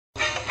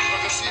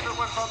it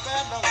wasn't for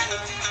bad luck,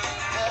 Jimmy.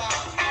 Yeah.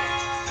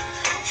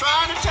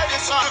 Trying to tell you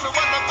something, it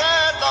wasn't a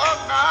bad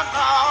luck, no.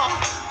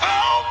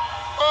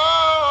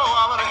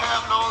 I wouldn't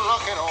have no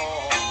luck at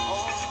all.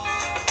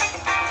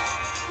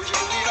 Would you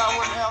believe I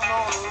wouldn't have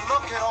no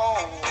luck at all?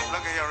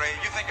 Look at here, Ray.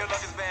 You think your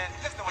luck is bad?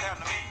 Listen to what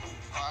happened to me.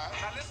 All right,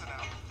 now listen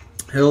now.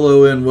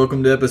 Hello and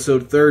welcome to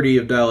episode 30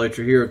 of Dial At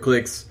Your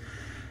Heroclix.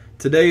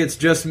 Today it's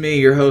just me,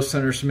 your host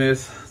Hunter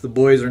Smith. The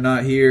boys are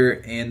not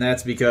here, and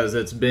that's because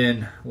it's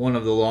been one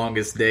of the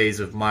longest days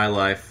of my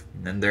life,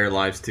 and their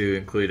lives too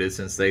included,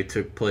 since they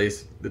took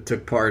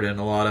part in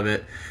a lot of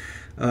it.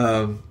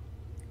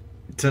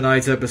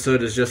 Tonight's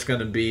episode is just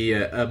going to be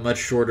a much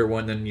shorter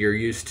one than you're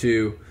used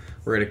to.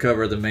 We're going to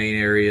cover the main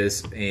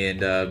areas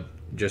and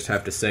just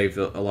have to save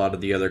a lot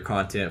of the other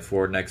content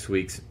for next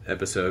week's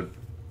episode.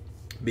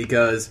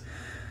 Because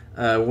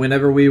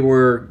whenever we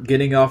were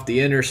getting off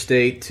the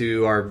interstate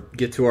to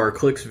get to our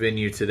Clicks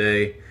venue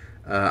today,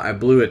 I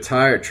blew a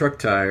truck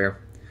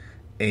tire,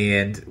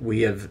 and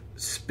we have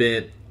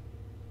spent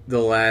the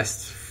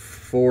last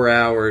 4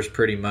 hours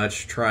pretty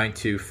much trying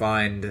to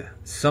find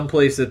some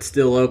place that's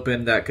still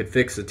open that could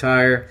fix the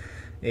tire.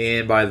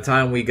 And by the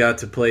time we got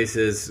to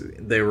places,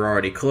 they were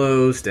already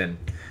closed. And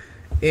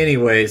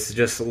anyways,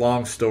 just a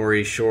long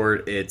story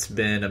short, it's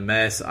been a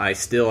mess. I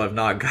still have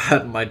not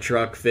gotten my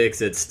truck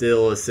fixed. It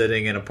still is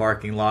sitting in a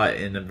parking lot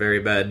in a very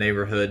bad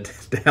neighborhood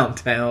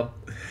downtown.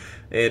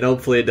 And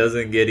hopefully it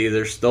doesn't get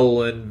either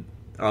stolen,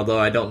 although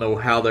I don't know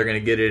how they're going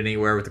to get it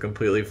anywhere with a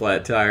completely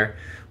flat tire,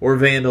 or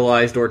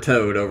vandalized or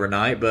towed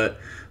overnight. But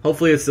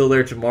hopefully it's still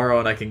there tomorrow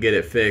and I can get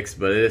it fixed.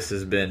 But this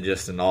has been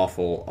just an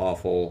awful,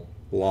 awful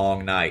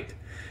long night.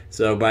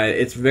 So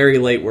it's very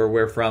late where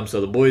we're from, so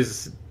the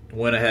boys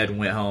went ahead and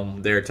went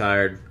home. They're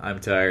tired.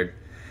 I'm tired.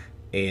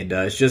 And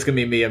it's just going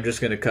to be me. I'm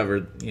just going to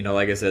cover,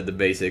 like I said, the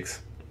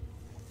basics.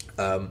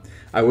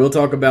 I will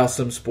talk about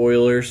some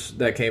spoilers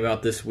that came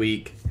out this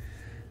week.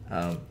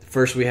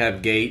 First, we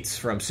have Gates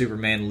from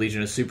Superman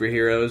Legion of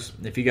Superheroes.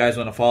 If you guys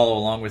want to follow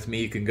along with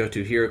me, you can go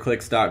to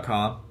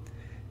heroclix.com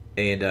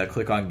and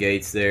click on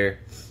Gates there.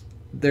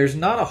 There's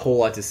not a whole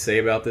lot to say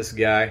about this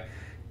guy.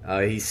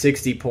 He's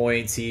 60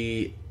 points.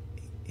 He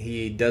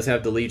does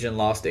have the Legion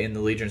Lost and the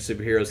Legion of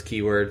Superheroes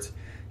keywords.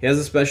 He has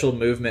a special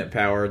movement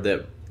power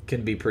that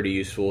can be pretty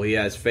useful. He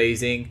has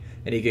phasing,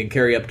 and he can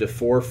carry up to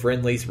 4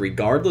 friendlies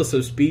regardless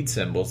of speed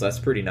symbols. That's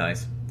pretty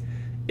nice.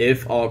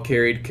 If all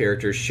carried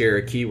characters share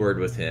a keyword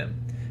with him.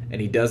 And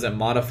he doesn't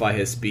modify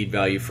his speed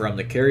value from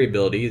the carry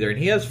ability either. And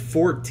he has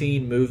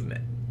 14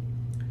 movement.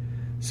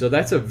 So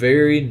that's a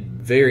very,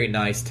 very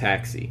nice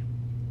taxi.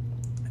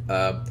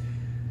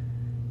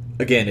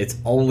 Again, it's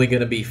only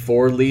going to be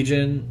 4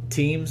 Legion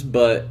teams,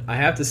 but I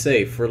have to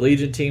say, for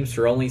Legion teams,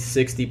 for only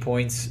 60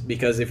 points,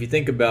 because if you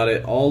think about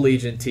it, all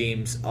Legion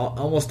teams,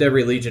 almost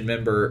every Legion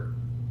member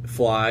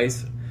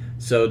flies,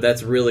 so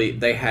that's really,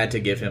 they had to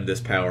give him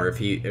this power.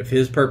 If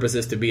his purpose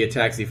is to be a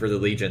taxi for the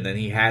Legion, then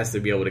he has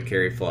to be able to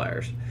carry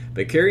flyers.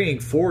 But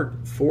carrying four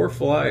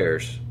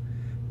flyers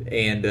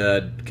and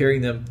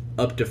carrying them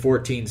up to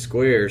 14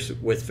 squares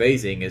with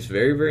phasing is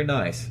very, very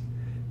nice.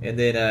 And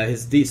then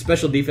his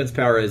special defense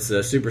power is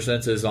super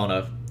senses on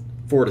a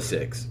 4 to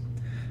 6.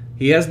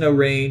 He has no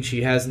range.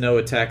 He has no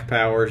attack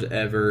powers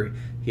ever.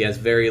 He has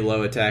very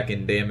low attack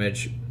and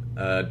damage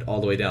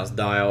all the way down his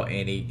dial.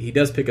 And he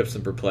does pick up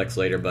some perplex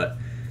later, but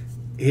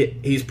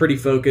he's pretty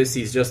focused.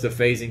 He's just a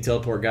phasing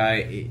teleport guy.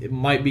 It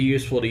might be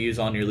useful to use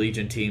on your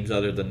Legion teams.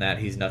 Other than that,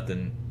 he's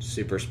nothing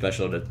super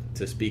special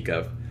to speak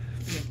of.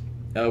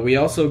 We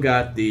also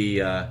got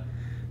the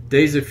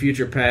Days of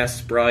Future Past,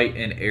 Sprite,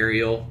 and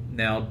Ariel.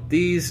 Now,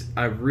 these,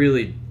 I'll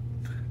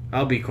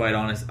be quite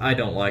honest, I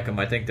don't like them.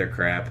 I think they're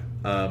crap.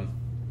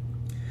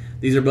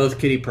 These are both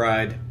Kitty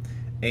Pryde,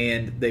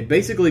 and they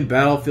basically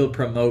battlefield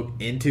promote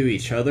into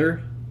each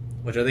other,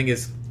 which I think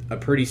is a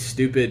pretty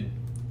stupid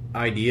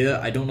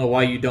idea. I don't know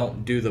why you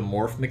don't do the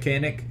morph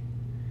mechanic.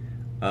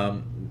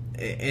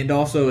 And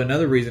also,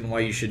 another reason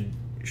why you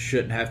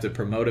shouldn't have to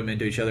promote them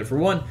into each other. For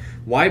one,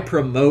 why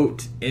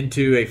promote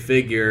into a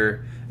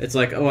figure? It's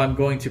like, oh, I'm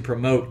going to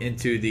promote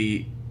into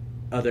the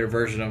other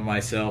version of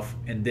myself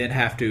and then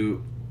have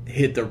to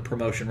hit the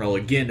promotion roll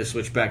again to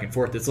switch back and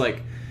forth. It's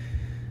like,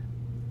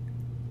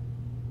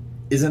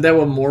 isn't that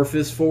what morph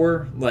is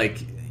for?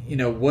 Like,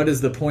 what is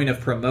the point of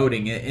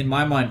promoting? In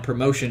my mind,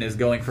 promotion is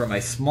going from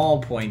a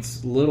small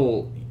points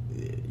little,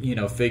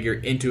 figure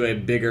into a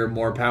bigger,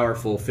 more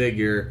powerful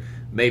figure,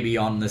 maybe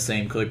on the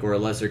same click or a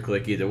lesser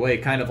click either way,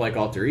 kind of like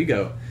Alter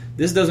Ego.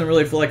 This doesn't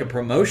really feel like a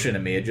promotion to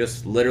me. It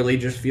just literally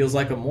just feels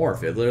like a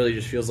morph. It literally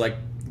just feels like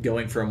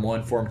going from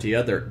one form to the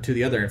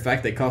other. In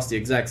fact, they cost the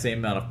exact same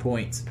amount of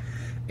points.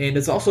 And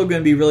it's also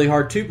going to be really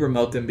hard to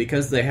promote them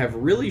because they have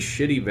really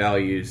shitty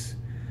values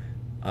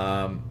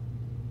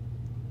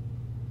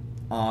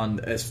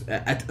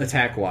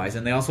attack-wise,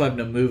 and they also have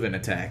no move and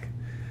attack.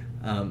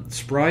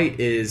 Sprite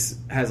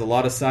has a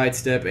lot of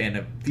sidestep and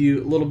a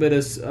little bit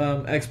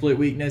of exploit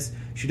weakness.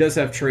 She does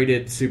have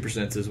traded super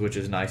senses, which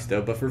is nice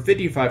though. But for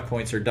 55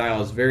 points, her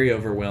dial is very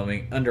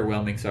underwhelming.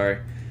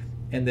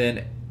 And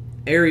then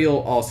Ariel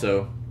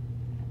also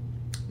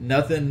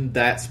nothing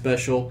that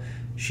special.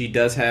 She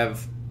does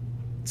have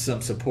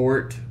some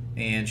support,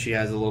 and she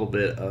has a little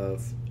bit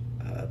of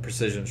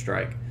precision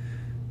strike.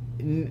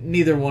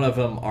 Neither one of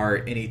them are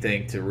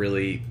anything to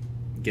really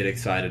get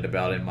excited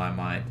about in my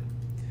mind.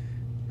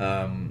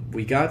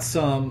 We got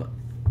some.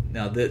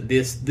 Now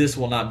this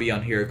will not be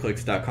on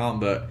Heroclix.com,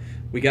 but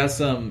we got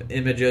some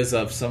images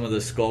of some of the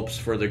sculpts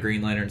for the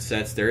Green Lantern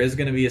sets. There is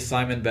going to be a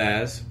Simon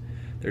Baz.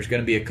 There's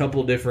going to be a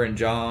couple different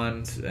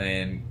Johns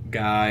and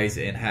Guys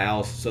and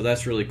House, so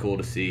that's really cool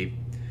to see.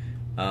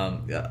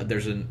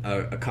 There's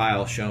a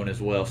Kyle shown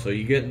as well, so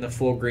you get in the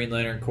full Green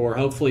Lantern Corps.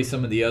 Hopefully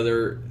some of the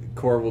other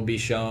Corps will be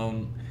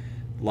shown,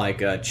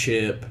 like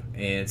Chip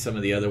and some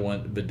of the other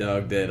ones,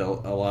 Bedug, that a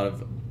lot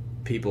of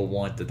people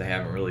want that they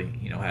haven't really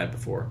had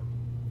before.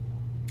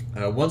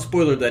 One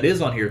spoiler that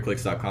is on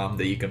Heroclix.com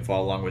that you can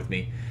follow along with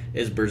me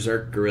is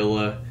Berserk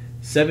Gorilla.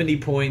 70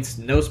 points,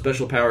 no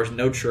special powers,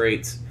 no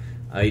traits.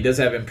 He does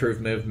have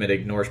improved movement,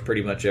 ignores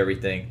pretty much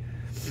everything.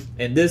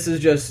 And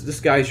this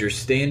guy's your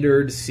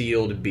standard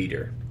sealed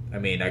beater. I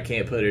mean, I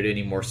can't put it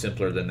any more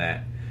simpler than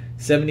that.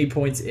 70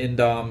 points in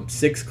Dom,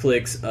 6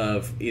 clicks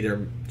of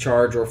either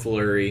charge or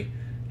flurry,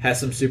 has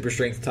some super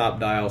strength top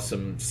dial,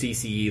 some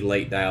CCE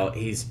late dial.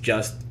 He's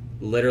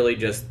literally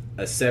just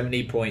a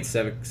 70-point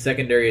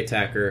secondary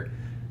attacker.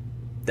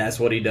 That's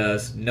what he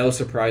does. No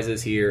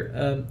surprises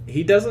here.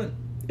 He doesn't.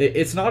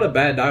 It's not a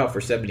bad dial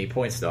for 70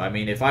 points, though. I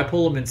mean, if I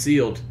pull him in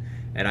sealed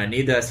and I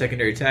need that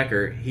secondary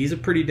attacker, he's a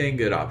pretty dang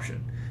good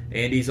option.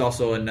 And he's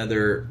also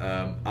another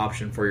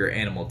option for your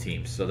animal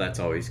teams, so that's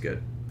always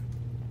good.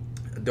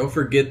 Don't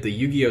forget, the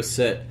Yu-Gi-Oh!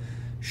 Set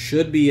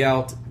should be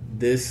out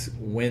this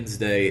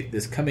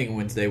coming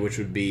Wednesday, which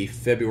would be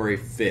February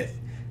 5th.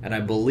 And I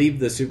believe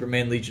the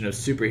Superman Legion of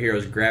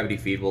Superheroes Gravity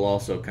Feed will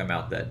also come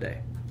out that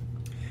day.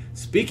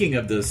 Speaking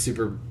of the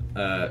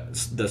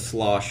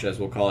SLOSH, as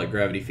we'll call it,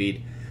 Gravity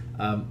Feed,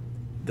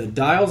 the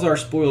dials are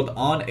spoiled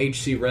on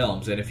HC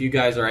Realms, and if you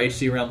guys are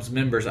HC Realms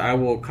members, I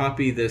will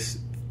copy this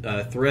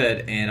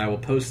thread and I will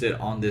post it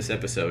on this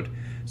episode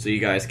so you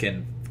guys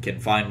can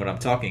find what I'm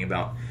talking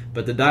about.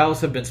 But the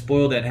dials have been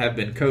spoiled and have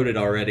been coded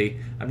already.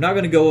 I'm not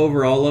going to go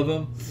over all of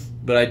them,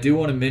 but I do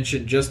want to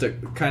mention just a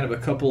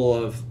couple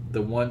of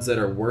the ones that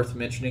are worth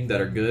mentioning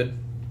that are good.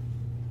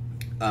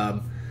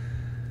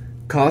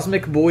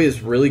 Cosmic Boy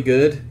is really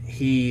good.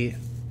 He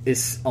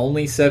is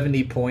only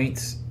 70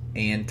 points,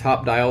 and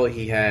top dial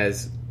he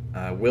has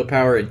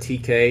willpower and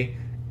TK,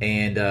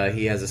 and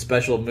he has a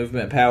special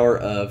movement power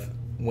of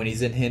when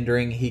he's in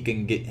hindering, he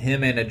can get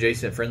him and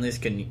adjacent friendlies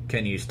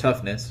can use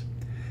toughness,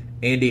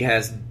 and he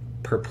has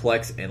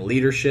perplex and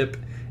leadership.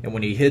 And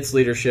when he hits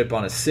leadership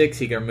on a 6,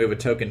 he can remove a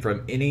token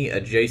from any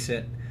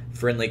adjacent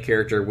friendly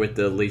character with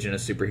the Legion of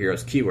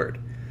Superheroes keyword.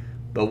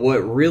 But what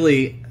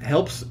really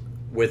helps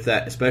with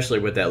that, especially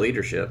with that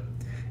leadership,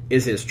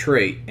 is his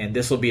trait. And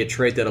this will be a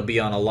trait that'll be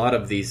on a lot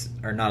of these,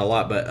 or not a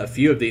lot, but a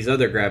few of these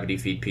other Gravity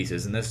Feed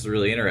pieces. And this is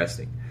really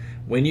interesting.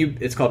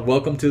 It's called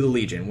Welcome to the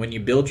Legion. When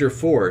you build your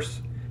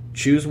force,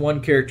 choose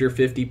one character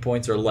 50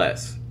 points or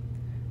less.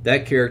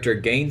 That character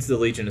gains the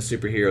Legion of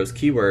Superheroes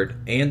keyword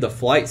and the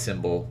flight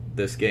symbol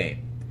this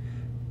game.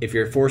 If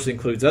your force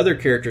includes other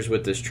characters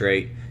with this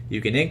trait,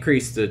 you can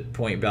increase the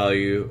point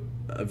value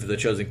of the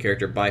chosen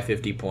character by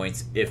 50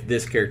 points if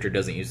this character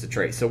doesn't use the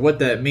trait. So what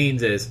that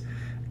means is,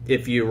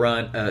 if you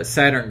run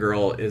Saturn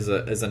Girl is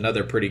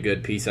another pretty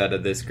good piece out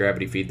of this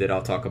Gravity Feed that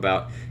I'll talk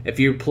about. If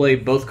you play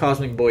both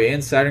Cosmic Boy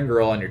and Saturn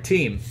Girl on your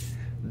team,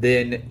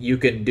 then you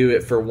can do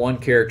it for one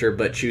character,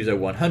 but choose a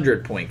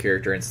 100-point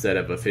character instead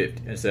of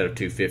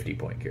two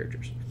 50-point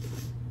characters.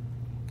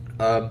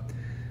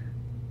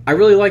 I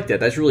really like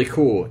that. That's really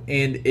cool.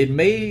 And it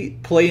may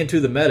play into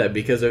the meta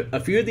because a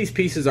few of these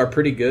pieces are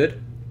pretty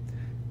good.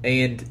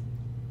 And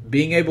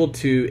being able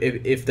to,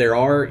 if there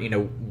are,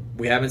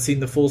 we haven't seen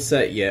the full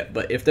set yet,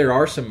 but if there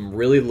are some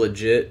really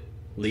legit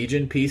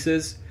Legion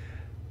pieces,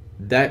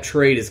 that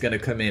trait is going to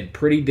come in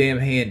pretty damn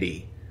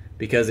handy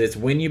because it's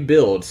when you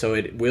build, so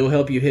it will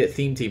help you hit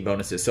theme team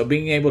bonuses. So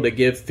being able to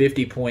give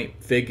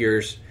 50-point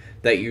figures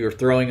that you're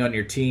throwing on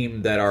your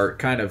team that are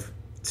kind of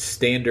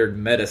standard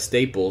meta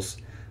staples,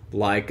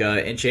 like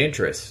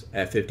Enchantress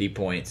at 50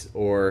 points,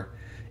 or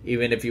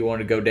even if you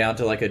want to go down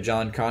to like a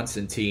John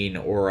Constantine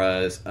or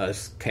a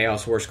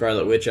Chaos War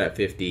Scarlet Witch at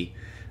 50,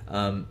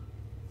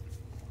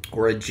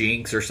 or a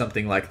Jinx or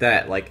something like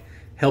that, like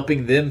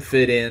helping them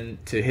fit in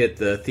to hit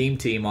the theme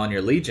team on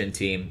your Legion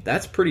team,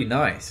 that's pretty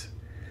nice.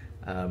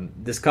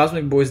 This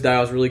Cosmic Boy's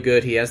dial is really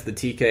good. He has the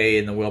TK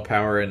and the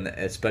willpower and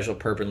a special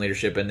perp and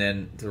leadership, and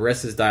then the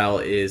rest of his dial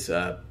is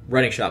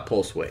running shot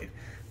pulse wave.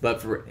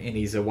 And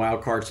he's a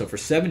wild card, so for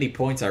 70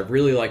 points, I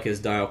really like his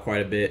dial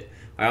quite a bit.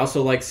 I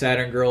also like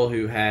Saturn Girl,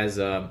 who has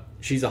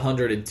she's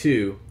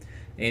 102,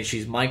 and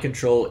she's mind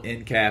control,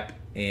 incap,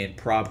 and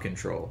prob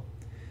control.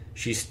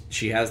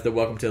 She has the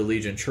Welcome to the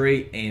Legion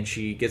trait, and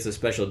she gets a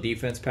special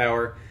defense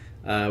power,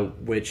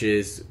 which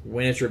is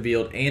when it's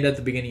revealed and at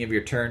the beginning of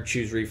your turn,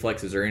 choose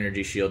reflexes or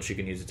energy shield. She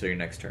can use it till your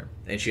next turn,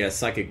 and she has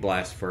Psychic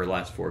Blast for her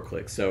last 4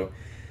 clicks. So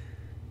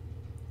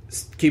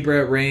keep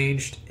her at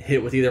ranged,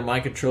 hit with either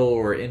mind control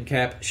or in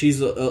cap.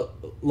 She's a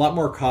lot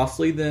more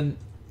costly than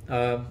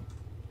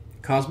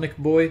Cosmic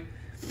Boy,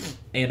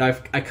 and I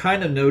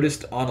kind of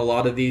noticed on a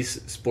lot of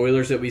these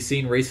spoilers that we've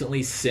seen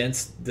recently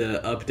since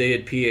the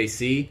updated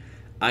PAC,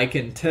 I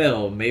can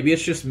tell, maybe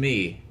it's just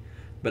me,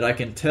 but I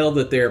can tell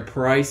that they're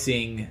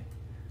pricing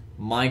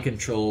mind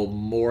control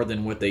more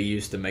than what they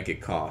used to make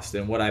it cost.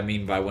 And what I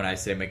mean by when I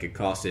say make it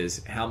cost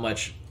is how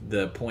much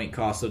the point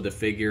cost of the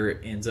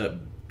figure ends up,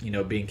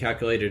 being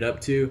calculated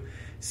up to.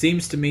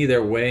 Seems to me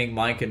they're weighing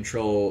mind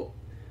control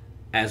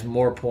as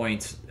more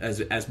points,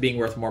 as being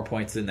worth more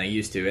points than they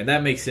used to. And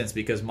that makes sense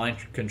because mind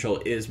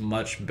control is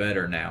much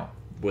better now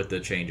with the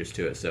changes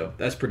to it. So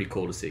that's pretty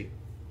cool to see.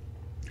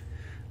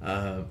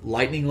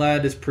 Lightning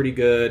Lad is pretty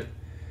good.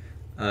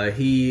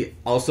 He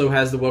also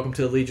has the Welcome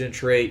to the Legion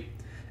trait,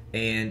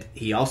 and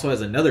he also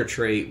has another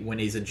trait when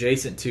he's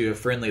adjacent to a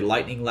friendly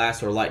Lightning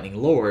Lass or Lightning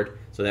Lord.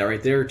 So that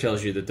right there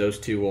tells you that those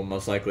two will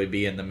most likely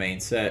be in the main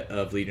set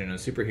of Legion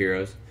of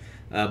Superheroes.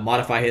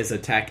 Modify his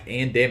attack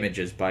and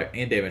damage by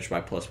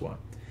 +1.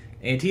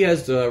 And he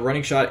has the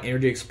Running Shot,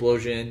 Energy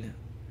Explosion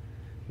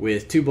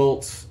with 2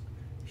 bolts.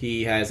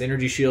 He has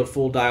Energy Shield,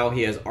 full dial.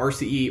 He has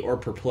RCE or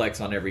Perplex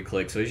on every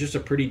click. So he's just a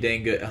pretty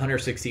dang good,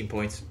 116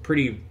 points.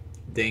 Pretty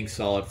dang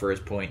solid for his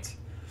points.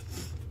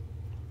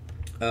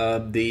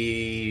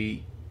 There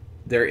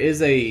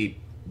is a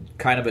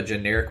kind of a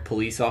generic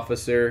police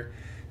officer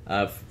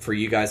for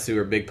you guys who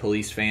are big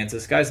police fans.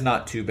 This guy's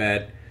not too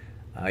bad.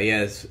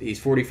 He's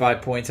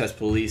 45 points, has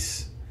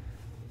police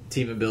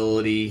team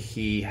ability.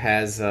 He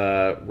has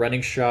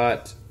running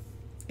shot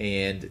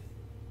and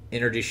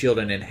energy shield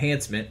and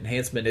enhancement.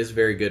 Enhancement is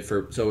very good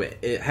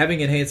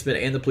having enhancement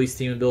and the police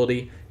team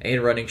ability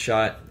and running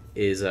shot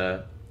is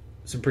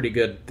some pretty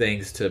good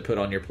things to put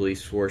on your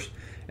police force.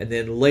 And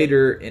then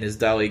later in his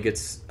dial, he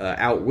gets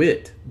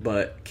outwit,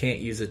 but can't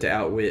use it to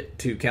outwit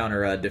to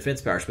counter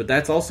defense powers. But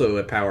that's also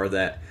a power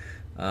that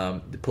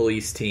the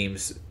police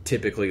teams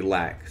typically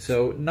lack.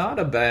 So not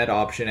a bad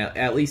option,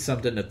 at least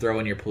something to throw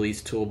in your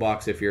police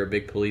toolbox if you're a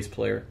big police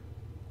player.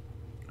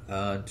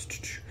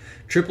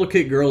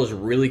 Triplicate Girl is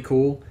really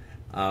cool.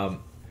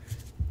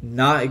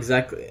 Not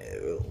exactly.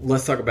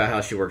 Let's talk about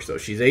how she works though.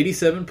 She's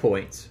 87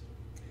 points,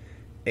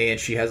 and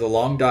she has a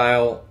long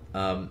dial.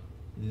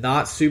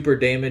 Not super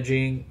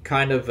damaging.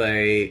 Kind of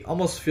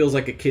almost feels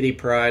like a Kitty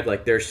Pryde.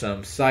 Like there's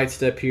some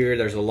sidestep here.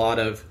 There's a lot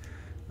of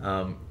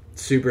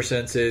super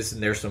senses,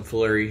 and there's some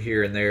flurry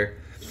here and there.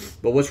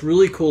 But what's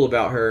really cool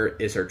about her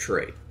is her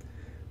trait.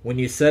 When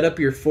you set up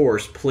your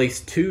force,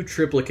 place 2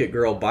 Triplicate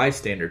Girl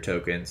bystander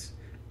tokens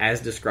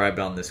as described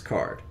on this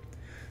card.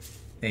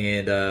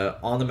 And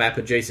on the map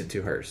adjacent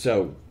to her.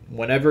 So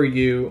whenever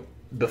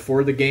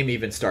before the game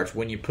even starts,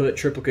 when you put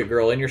Triplicate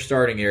Girl in your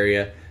starting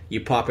area,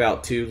 you pop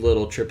out 2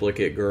 little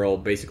Triplicate Girl,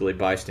 basically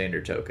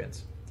bystander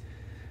tokens.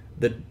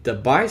 The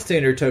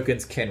bystander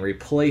tokens can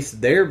replace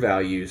their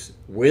values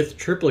with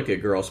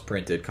Triplicate Girl's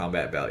printed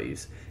combat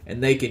values.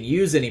 And they can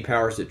use any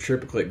powers that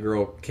Triplicate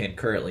Girl can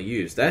currently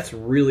use. That's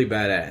really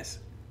badass.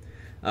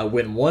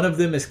 When one of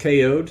them is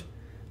KO'd,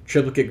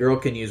 Triplicate Girl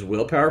can use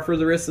willpower for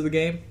the rest of the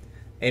game.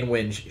 And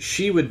when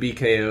she would be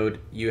KO'd,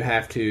 you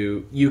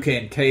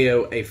can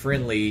KO a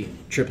friendly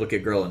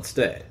Triplicate Girl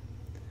instead.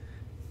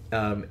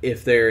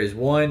 If there is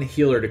one,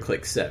 heal her to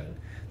click 7.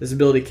 This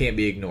ability can't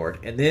be ignored.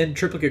 And then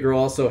Triplicate Girl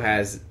also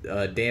has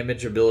a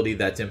damage ability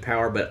that's in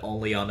power, but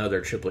only on other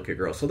Triplicate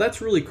Girls. So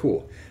that's really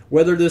cool.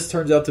 Whether this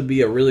turns out to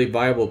be a really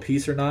viable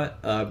piece or not,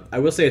 I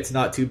will say it's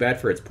not too bad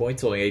for its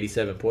points, only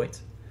 87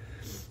 points.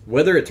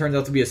 Whether it turns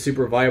out to be a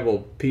super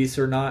viable piece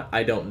or not,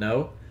 I don't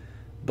know.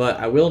 But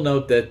I will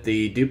note that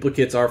the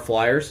duplicates are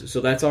flyers,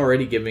 so that's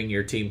already giving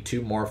your team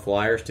 2 more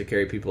flyers to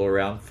carry people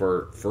around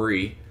for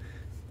free.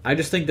 I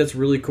just think that's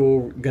really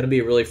cool. Going to be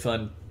a really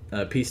fun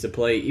piece to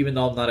play. Even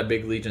though I'm not a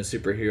big Legion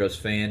Superheroes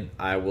fan,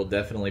 I will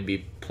definitely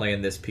be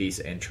playing this piece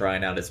and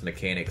trying out its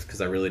mechanics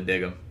because I really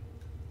dig them.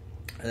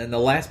 And then the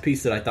last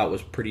piece that I thought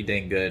was pretty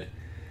dang good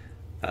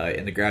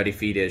in the Gravity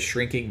Feed is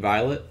Shrinking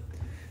Violet.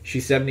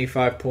 She's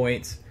 75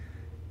 points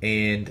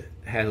and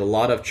has a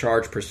lot of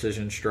charge,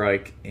 precision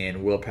strike,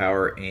 and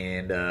willpower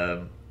and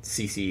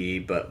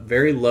CCE, but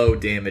very low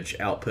damage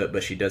output,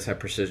 but she does have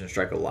precision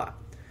strike a lot.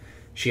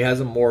 She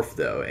has a morph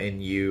though,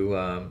 and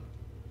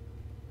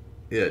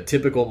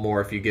typical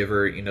morph, you give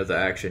her the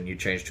action, you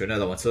change to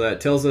another one. So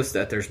that tells us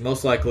that there's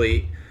most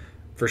likely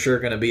for sure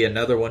going to be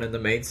another one in the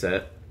main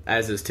set,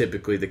 as is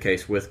typically the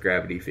case with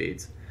Gravity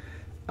Feeds.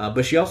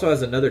 But she also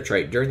has another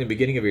trait. During the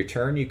beginning of your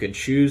turn, you can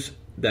choose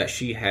that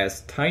she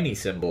has Tiny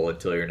Symbol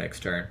until your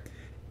next turn.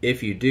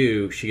 If you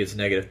do, she gets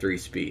 -3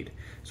 speed.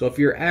 So if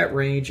you're at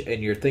range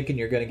and you're thinking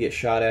you're going to get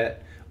shot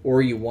at,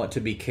 or you want to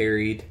be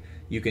carried,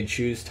 you can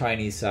choose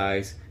Tiny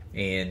Size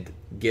and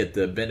get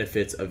the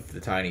benefits of the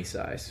Tiny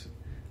Size.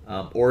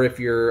 Or if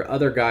your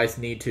other guys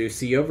need to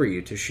see over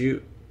you to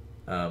shoot,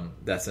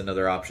 that's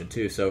another option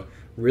too. So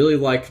really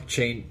like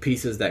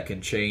pieces that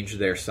can change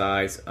their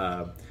size.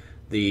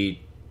 The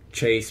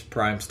Chase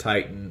Prime's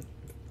Titan,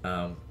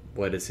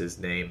 what is his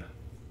name?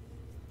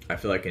 I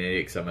feel like an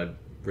idiot because I'm a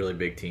really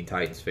big Teen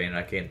Titans fan, and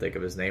I can't think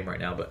of his name right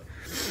now, but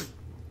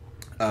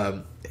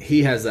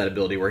he has that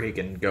ability where he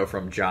can go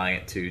from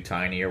giant to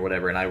tiny or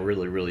whatever, and I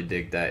really, really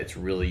dig that. It's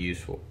really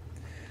useful.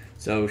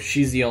 So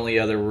she's the only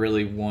other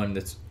really one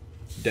that's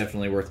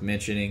definitely worth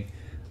mentioning.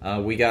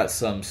 We got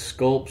some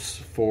sculpts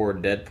for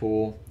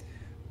Deadpool.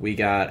 We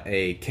got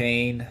a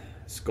Kane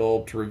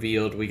sculpt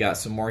revealed. We got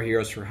some more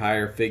Heroes for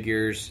Hire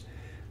figures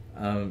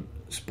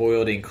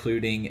spoiled,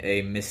 including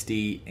a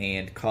Misty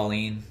and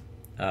Colleen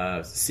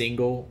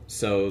single.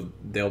 So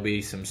there'll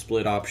be some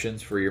split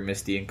options for your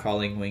Misty and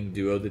Colleen Wing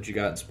duo that you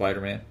got in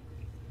Spider-Man.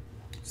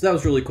 So that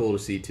was really cool to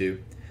see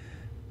too.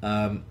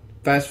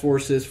 Fast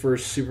Forces for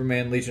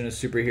Superman Legion of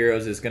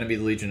Superheroes is going to be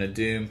the Legion of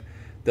Doom.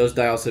 Those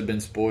dials have been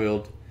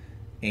spoiled,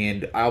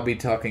 and I'll be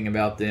talking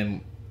about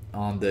them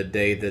on the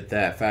day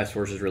that Fast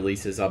Forces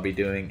releases. I'll be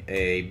doing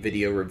a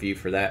video review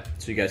for that,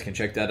 so you guys can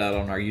check that out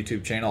on our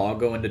YouTube channel. I'll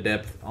go into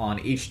depth on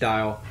each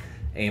dial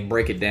and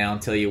break it down,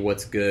 tell you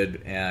what's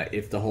good,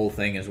 if the whole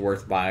thing is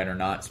worth buying or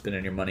not,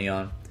 spending your money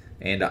on,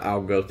 and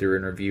I'll go through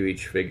and review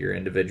each figure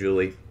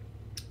individually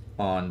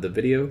on the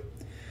video.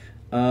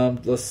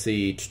 Let's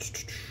see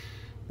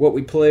what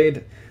we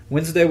played.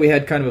 Wednesday we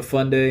had kind of a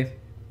fun day,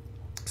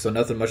 so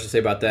nothing much to say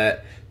about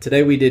that.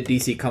 Today we did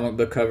DC comic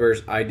book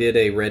covers. I did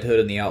a Red Hood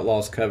and the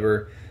Outlaws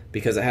cover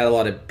because it had a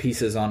lot of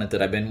pieces on it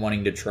that I've been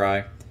wanting to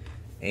try.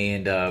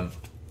 And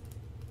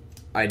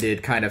I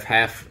did kind of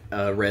half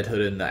Red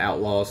Hood and the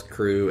Outlaws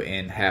crew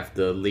and half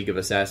the League of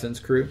Assassins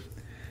crew.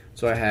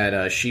 So I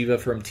had Shiva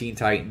from Teen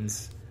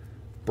Titans,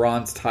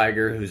 Bronze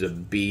Tiger, who's a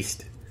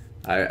beast.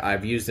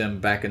 I've used him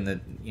back in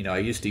the, I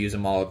used to use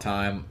him all the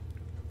time.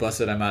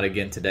 Busted him out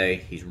again today.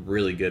 He's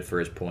really good for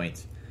his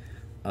points.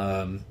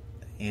 Let's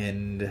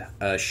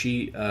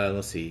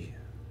see.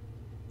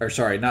 Or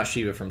sorry, not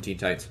Shiva from Teen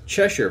Titans.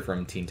 Cheshire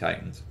from Teen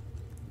Titans.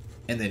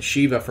 And then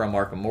Shiva from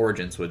Arkham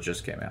Origins, which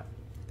just came out.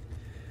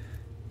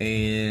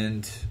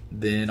 And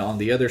then on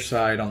the other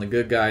side, on the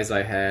good guys,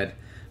 I had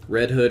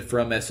Red Hood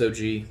from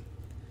SOG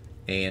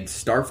and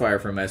Starfire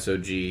from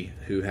SOG,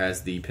 who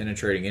has the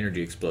penetrating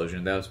energy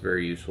explosion. That was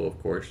very useful, of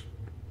course.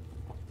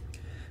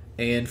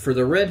 And for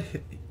the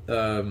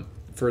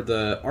for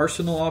the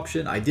Arsenal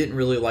option, I didn't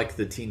really like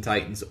the Teen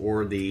Titans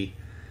or the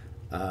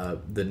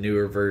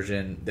newer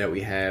version that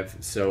we have,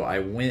 so I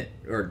went,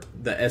 or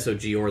the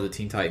SOG or the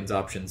Teen Titans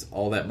options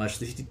all that much.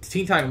 The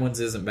Teen Titan ones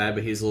isn't bad,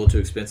 but he's a little too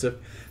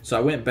expensive, so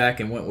I went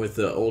back and went with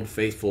the old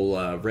faithful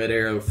Red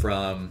Arrow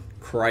from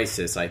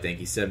Crisis. I think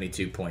he's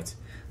 72 points.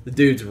 The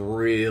dude's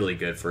really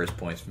good for his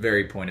points,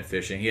 very point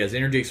efficient. He has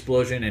energy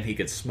explosion, and he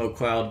can smoke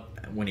cloud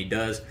when he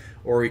does,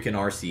 or he can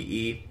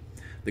RCE.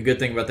 The good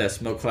thing about that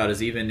smoke cloud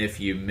is even if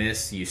you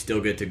miss, you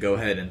still get to go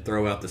ahead and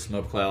throw out the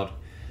smoke cloud.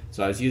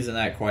 So I was using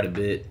that quite a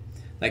bit.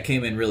 That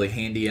came in really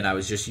handy, and I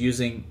was just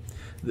using...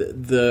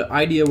 The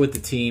idea with the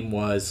team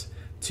was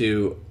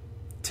to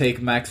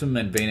take maximum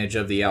advantage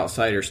of the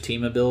Outsider's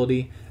team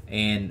ability,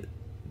 and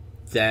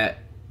that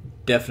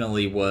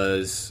definitely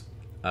was...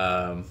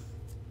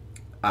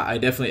 I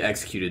definitely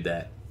executed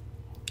that.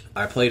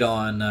 I played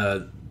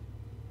on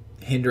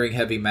hindering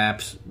heavy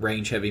maps,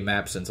 range heavy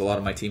maps, since a lot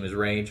of my team is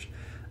ranged.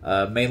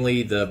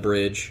 Mainly the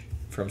bridge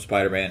from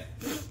Spider-Man,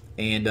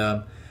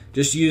 and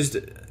just used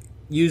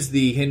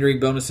the hindering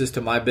bonuses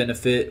to my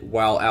benefit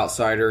while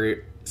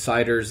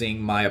outsidersing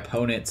my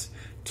opponents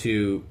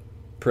to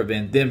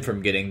prevent them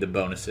from getting the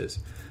bonuses.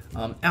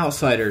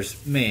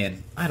 Outsiders,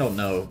 man, I don't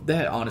know.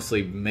 That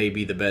honestly may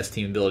be the best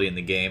team ability in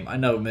the game. I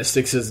know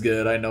Mystics is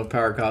good, I know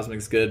Power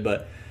Cosmic's good,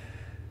 but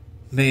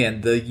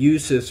man, the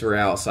uses for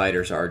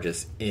Outsiders are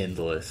just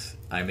endless.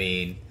 I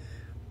mean,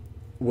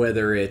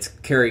 whether it's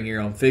carrying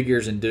your own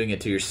figures and doing it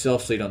to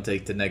yourself so you don't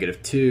take the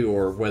 -2,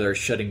 or whether it's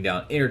shutting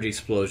down energy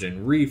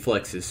explosion,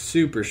 reflexes,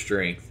 super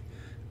strength,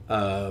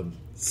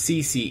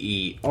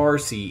 CCE,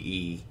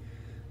 RCE,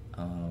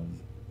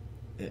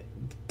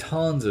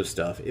 tons of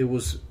stuff. It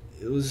was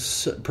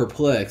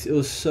perplex. It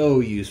was so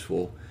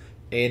useful,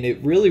 and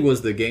it really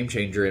was the game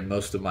changer in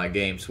most of my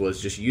games. Was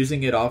just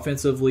using it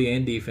offensively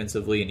and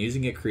defensively, and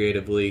using it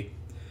creatively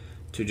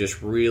to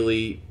just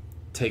really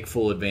take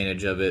full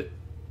advantage of it.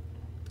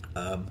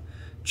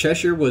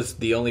 Cheshire was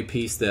the only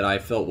piece that I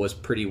felt was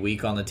pretty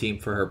weak on the team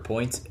for her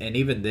points, and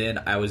even then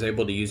I was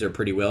able to use her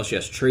pretty well. She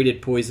has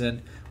traded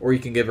poison, or you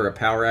can give her a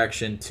power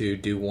action to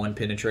do one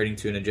penetrating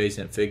to an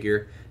adjacent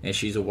figure, and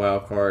she's a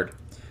wild card.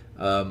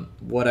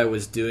 What I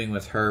was doing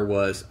with her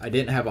was I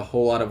didn't have a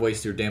whole lot of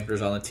waste through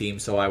dampeners on the team,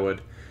 so I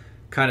would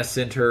kind of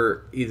send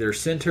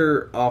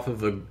her off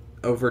of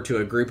over to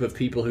a group of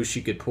people who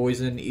she could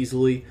poison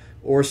easily,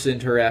 or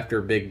send her after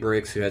Big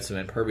Bricks, who had some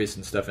impervious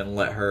and stuff, and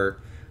let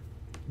her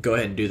go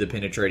ahead and do the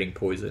penetrating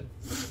poison.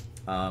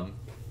 And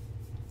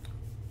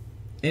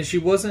she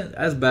wasn't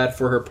as bad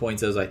for her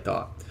points as I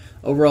thought.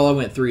 Overall, I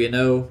went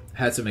 3-0,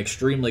 had some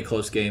extremely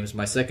close games.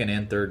 My second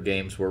and third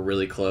games were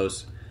really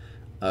close.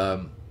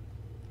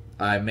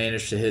 I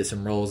managed to hit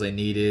some rolls I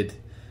needed,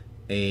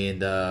 and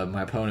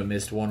my opponent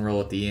missed one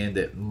roll at the end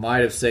that might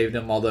have saved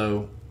him,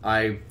 although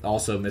I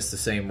also missed the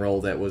same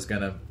roll that was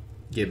going to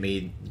give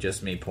me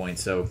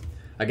points. So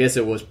I guess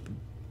it was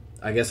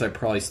I guess I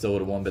probably still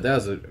would have won, but that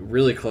was a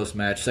really close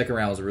match. Second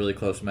round was a really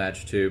close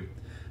match too,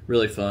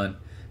 really fun,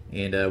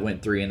 and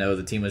went 3-0.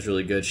 The team was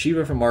really good.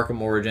 Shiva from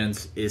Arkham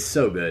Origins is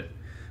so good.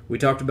 We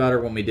talked about her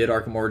when we did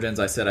Arkham Origins.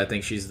 I said I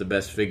think she's the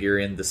best figure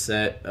in the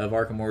set of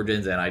Arkham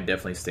Origins, and I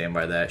definitely stand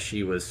by that.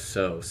 She was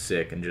so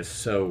sick and just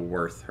so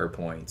worth her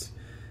points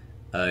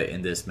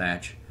in this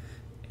match.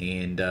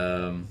 And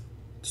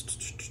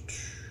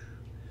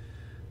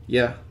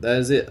yeah, that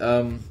is it.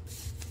 I'm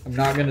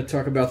not going to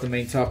talk about the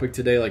main topic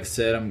today. Like I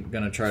said, I'm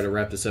going to try to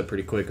wrap this up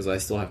pretty quick because I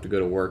still have to go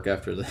to work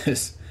after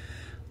this.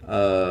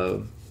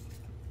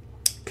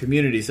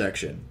 Community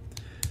section.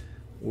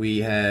 We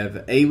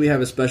have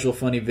a special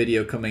funny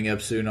video coming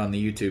up soon on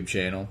the YouTube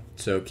channel,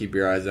 so keep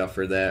your eyes out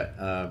for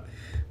that.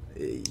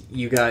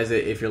 You guys,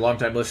 if you're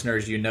longtime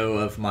listeners, you know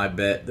of my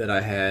bet that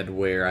I had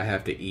where I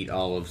have to eat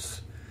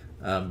olives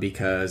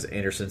because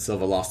Anderson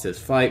Silva lost his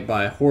fight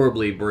by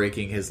horribly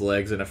breaking his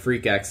legs in a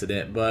freak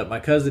accident. But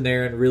my cousin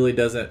Aaron really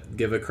doesn't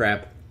give a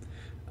crap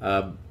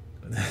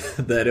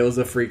that it was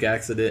a freak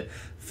accident.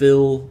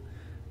 Phil,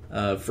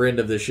 friend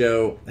of the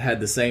show, had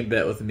the same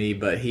bet with me,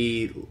 but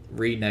he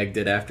reneged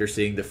it after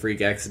seeing the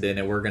freak accident,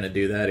 and we're going to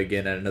do that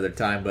again at another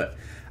time. But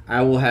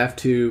I will have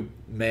to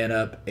man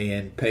up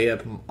and pay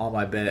up on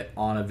my bet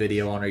on a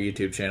video on our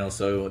YouTube channel,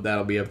 so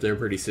that'll be up there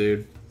pretty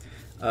soon.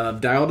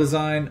 Dial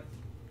design,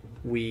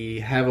 we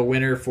have a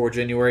winner for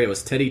January. It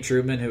was Teddy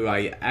Truman, who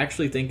I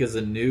actually think is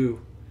a new...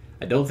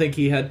 I don't think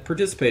he had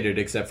participated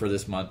except for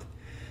this month.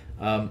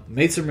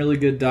 Made some really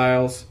good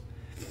dials.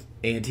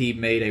 And he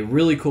made a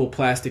really cool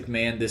plastic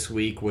man this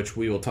week, which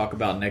we will talk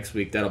about next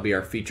week. That'll be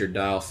our featured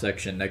dial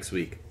section next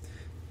week.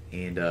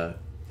 And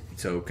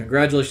so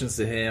congratulations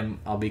to him.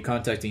 I'll be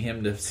contacting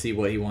him to see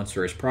what he wants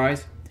for his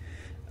prize.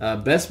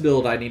 Best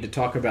build I need to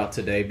talk about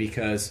today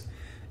because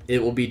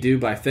it will be due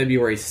by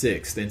February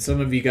 6th. And some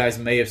of you guys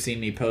may have seen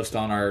me post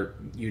on our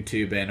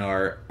YouTube and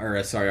our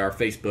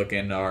Facebook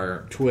and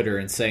our Twitter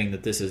and saying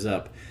that this is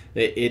up.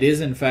 It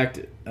is, in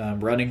fact,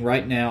 running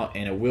right now,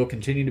 and it will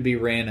continue to be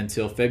ran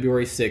until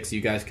February 6th.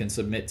 You guys can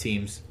submit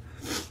teams.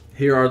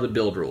 Here are the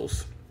build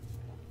rules.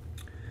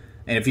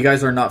 And if you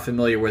guys are not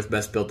familiar with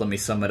Best Build, let me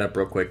sum it up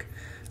real quick.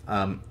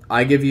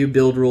 I give you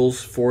build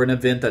rules for an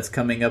event that's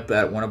coming up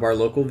at one of our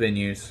local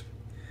venues.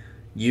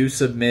 You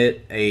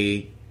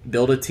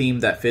build a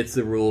team that fits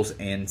the rules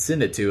and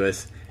send it to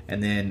us.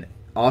 And then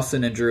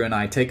Austin and Drew and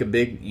I take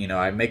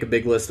I make a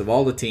big list of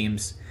all the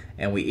teams,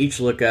 and we each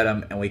look at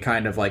them and we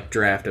kind of like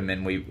draft them,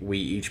 and we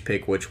each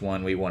pick which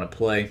one we want to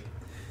play.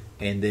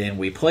 And then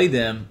we play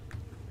them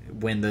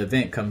when the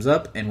event comes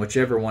up, and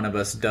whichever one of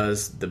us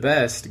does the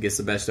best, gets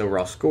the best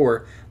overall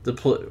score,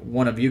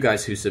 one of you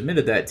guys who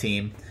submitted that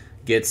team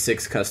gets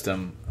 6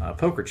 custom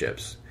poker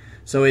chips.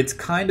 So it's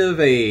kind of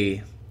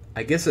a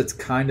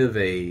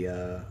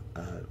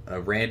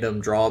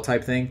random draw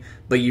type thing,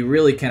 but you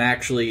really can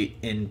actually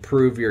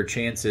improve your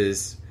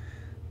chances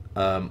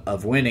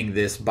of winning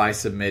this by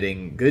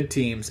submitting good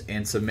teams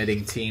and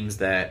submitting teams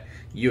that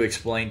you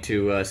explain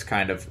to us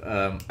kind of,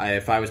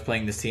 if I was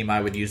playing this team, I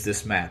would use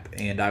this map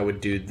and I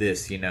would do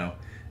this,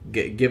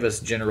 give us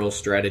general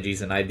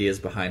strategies and ideas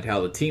behind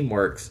how the team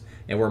works,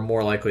 and we're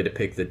more likely to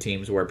pick the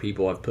teams where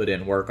people have put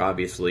in work,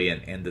 obviously,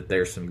 and that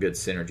there's some good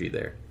synergy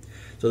there.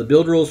 So the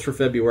build rules for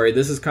February,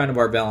 this is kind of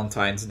our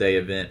Valentine's Day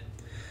event.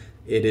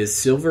 It is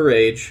Silver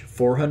Age,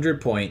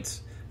 400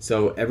 points,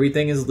 so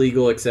everything is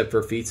legal except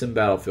for feats and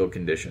battlefield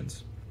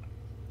conditions.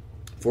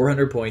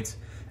 400 points,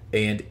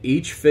 and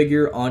each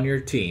figure on your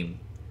team,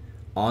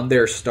 on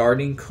their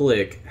starting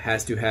click,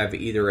 has to have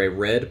either a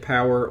red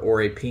power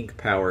or a pink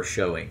power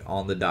showing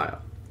on the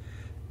dial.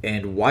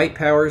 And white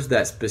powers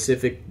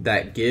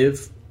that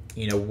give,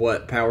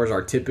 what powers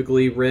are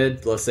typically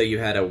red. Let's say you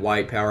had a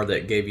white power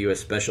that gave you a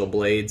special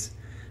blades,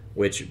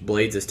 which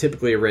blades is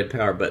typically a red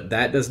power, but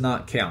that does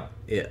not count.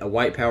 A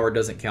white power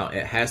doesn't count.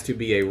 It has to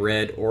be a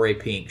red or a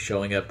pink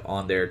showing up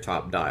on their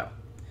top dial.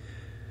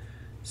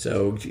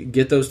 So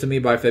get those to me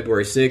by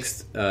February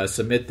 6th.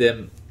 Submit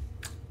them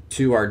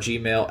to our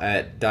Gmail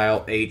at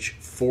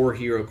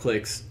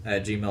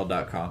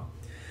dialh4heroclix@gmail.com.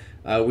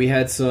 We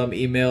had some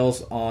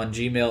emails on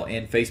Gmail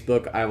and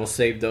Facebook. I will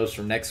save those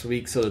for next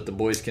week so that the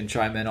boys can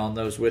chime in on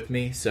those with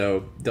me.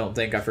 So don't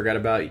think I forgot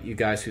about you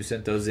guys who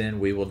sent those in.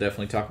 We will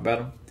definitely talk about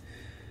them.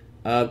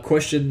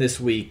 Question this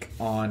week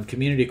on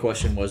community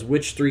question was,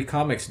 which 3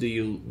 comics do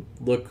you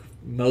look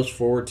most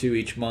forward to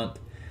each month?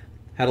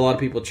 Had a lot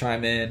of people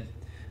chime in.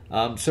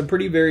 Some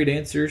pretty varied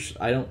answers.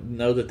 I don't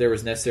know that there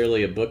was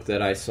necessarily a book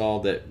that I saw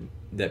that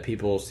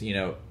people,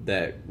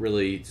 that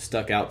really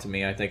stuck out to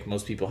me. I think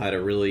most people had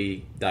a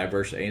really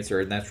diverse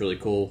answer, and that's really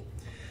cool.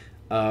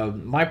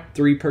 My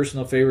 3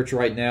 personal favorites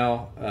right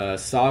now,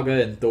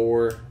 Saga and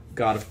Thor,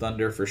 God of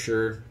Thunder for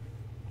sure.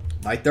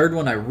 My third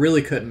one, I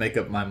really couldn't make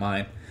up my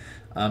mind.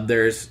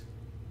 There's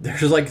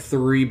like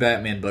 3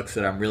 Batman books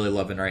that I'm really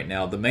loving right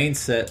now. The main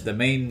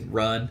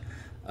run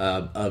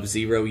of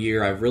Zero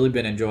Year, I've really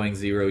been enjoying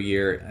Zero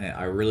Year.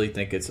 I really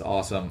think it's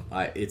awesome.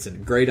 It's a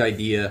great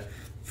idea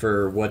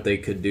for what they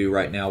could do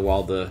right now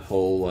while the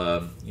whole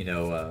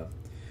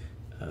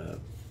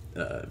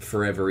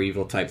forever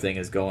evil type thing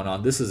is going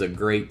on. This is a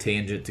great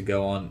tangent to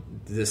go on.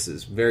 This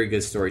is very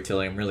good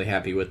storytelling. I'm really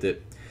happy with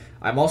it.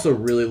 I'm also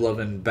really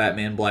loving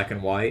Batman Black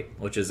and White,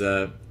 which is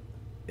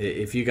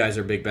if you guys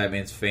are big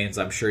Batman fans,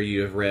 I'm sure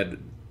you have read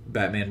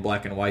Batman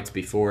Black and Whites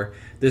before.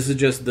 This is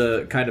just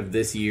the kind of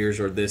this year's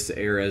or this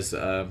era's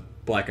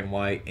Black and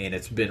White, and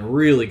it's been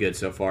really good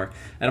so far.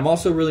 And I'm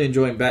also really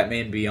enjoying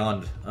Batman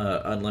Beyond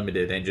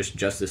Unlimited and just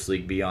Justice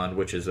League Beyond,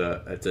 which is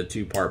it's a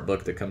 2-part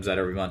book that comes out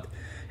every month.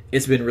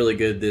 It's been really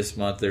good this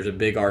month. There's a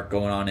big arc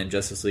going on in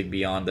Justice League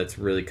Beyond that's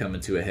really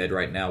coming to a head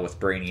right now with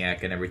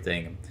Brainiac and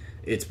everything.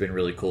 It's been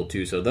really cool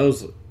too. So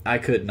those, I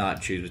could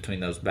not choose between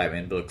those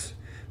Batman books.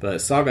 But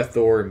Saga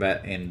Thor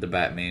and the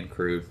Batman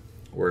crew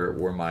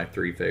were my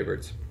 3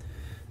 favorites.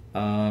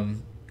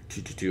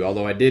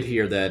 Although I did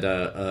hear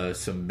that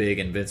some big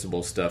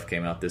Invincible stuff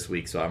came out this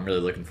week, so I'm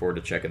really looking forward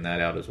to checking that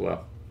out as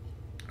well.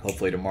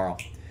 Hopefully tomorrow.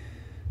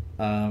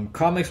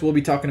 Comics, we'll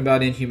be talking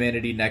about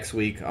Inhumanity next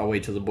week. I'll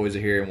wait till the boys are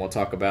here and we'll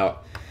talk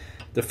about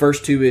the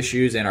first 2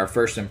 issues and our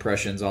first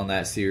impressions on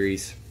that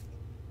series.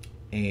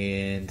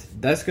 And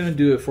that's going to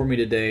do it for me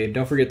today.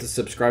 Don't forget to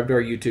subscribe to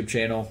our YouTube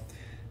channel.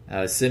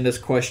 Send us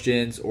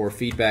questions or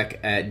feedback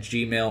at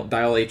Gmail.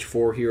 Dial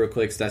H4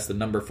 Heroclix, that's the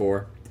number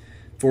 4.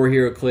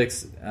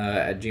 4Heroclix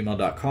at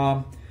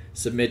gmail.com.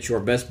 Submit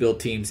your best build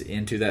teams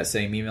into that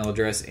same email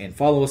address. And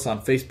follow us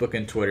on Facebook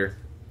and Twitter.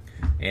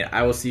 And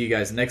I will see you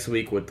guys next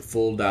week with the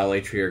full Dial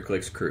H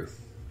Heroclix crew.